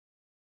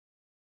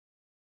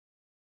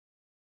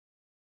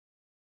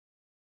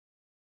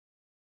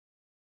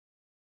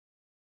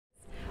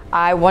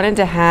I wanted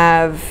to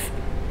have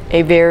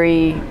a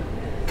very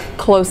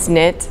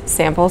close-knit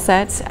sample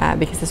set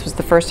because this was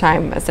the first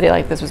time a study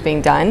like this was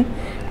being done,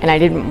 and I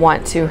didn't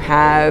want to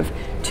have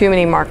too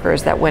many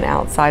markers that went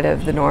outside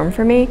of the norm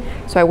for me.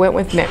 So I went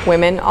with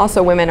women.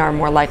 Also, women are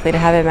more likely to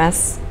have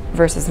MS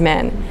versus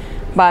men,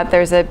 but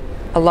there's a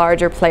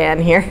larger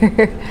plan here.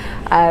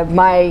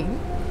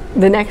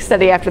 The next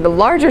study after the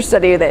larger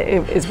study that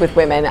is with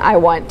women, I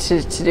want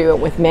to do it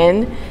with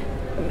men,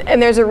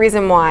 and there's a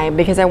reason why,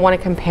 because I want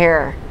to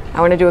compare. I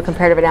want to do a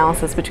comparative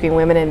analysis between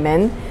women and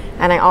men,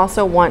 and I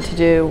also want to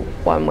do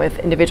one with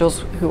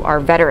individuals who are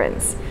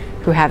veterans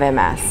who have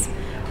MS.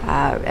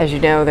 As you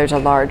know, there's a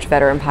large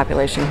veteran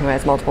population who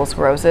has multiple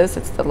sclerosis.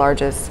 It's the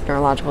largest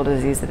neurological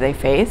disease that they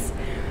face.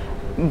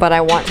 But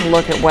I want to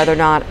look at whether or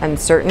not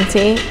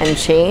uncertainty and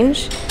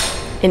change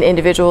in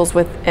individuals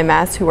with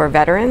MS who are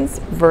veterans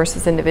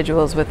versus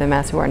individuals with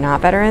MS who are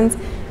not veterans,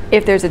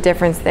 if there's a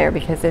difference there,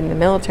 because in the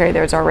military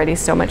there's already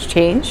so much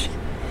change,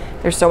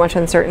 there's so much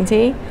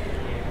uncertainty.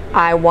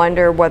 I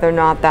wonder whether or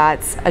not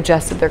that's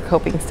adjusted their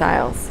coping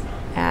styles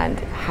and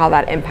how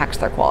that impacts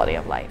their quality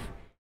of life.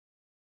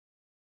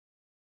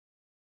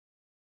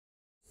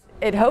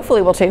 It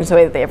hopefully will change the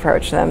way that they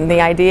approach them.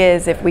 The idea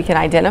is if we can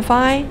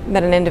identify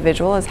that an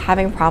individual is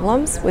having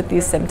problems with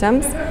these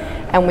symptoms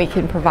and we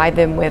can provide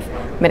them with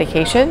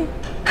medication,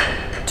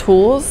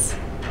 tools,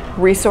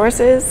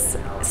 resources,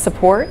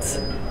 support,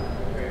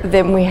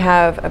 then we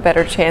have a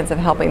better chance of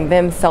helping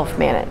them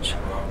self-manage.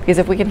 Because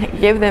if we can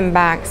give them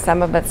back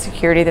some of that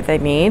security that they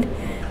need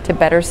to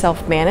better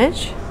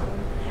self-manage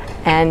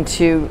and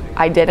to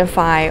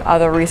identify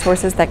other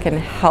resources that can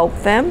help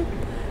them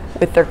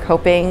with their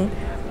coping,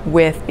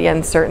 with the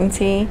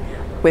uncertainty,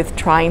 with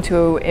trying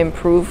to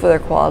improve their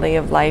quality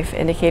of life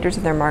indicators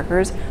and their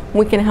markers,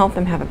 we can help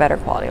them have a better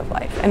quality of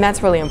life. And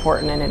that's really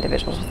important in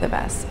individuals with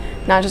MS,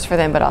 not just for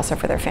them, but also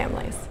for their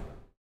families.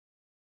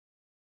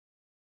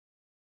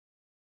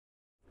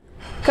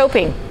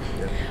 Coping.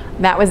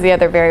 That was the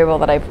other variable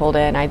that I pulled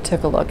in. I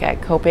took a look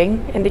at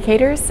coping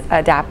indicators,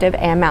 adaptive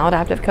and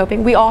maladaptive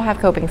coping. We all have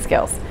coping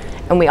skills,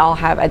 and we all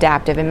have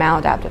adaptive and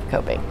maladaptive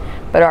coping,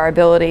 but our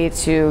ability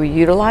to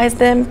utilize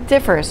them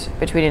differs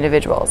between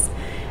individuals.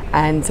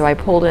 And so I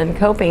pulled in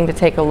coping to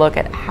take a look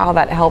at how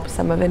that helps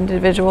some of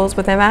individuals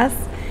with MS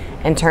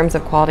in terms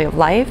of quality of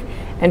life.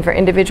 And for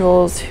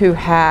individuals who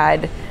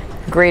had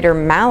greater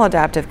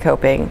maladaptive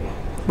coping,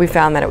 we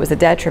found that it was a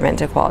detriment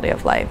to quality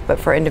of life. But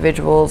for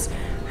individuals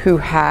who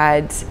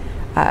had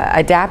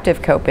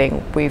adaptive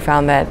coping, we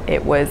found that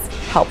it was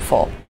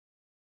helpful.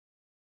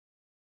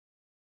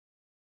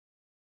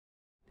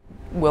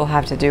 We'll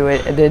have to do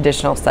an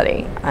additional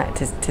study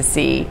to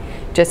see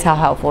just how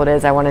helpful it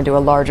is. I want to do a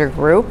larger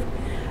group,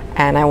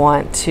 and I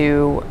want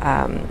to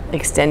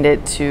extend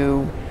it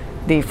to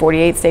the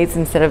 48 states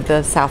instead of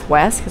the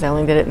Southwest, because I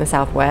only did it in the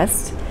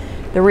Southwest.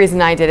 The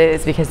reason I did it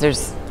is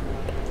because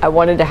I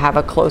wanted to have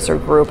a closer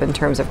group in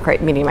terms of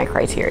meeting my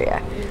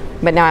criteria.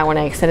 But now I want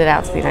to extend it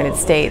out to the United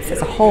States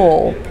as a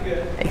whole,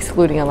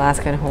 excluding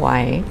Alaska and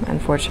Hawaii,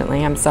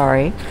 unfortunately, I'm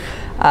sorry,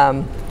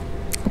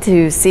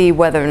 to see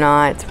whether or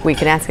not we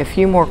can ask a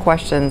few more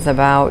questions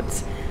about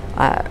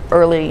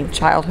early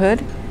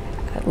childhood,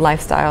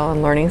 lifestyle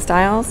and learning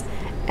styles,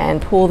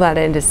 and pull that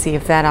in to see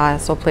if that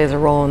also plays a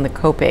role in the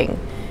coping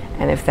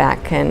and if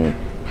that can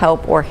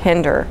help or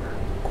hinder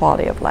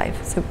quality of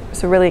life.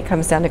 So really it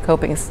comes down to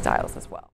coping styles as well.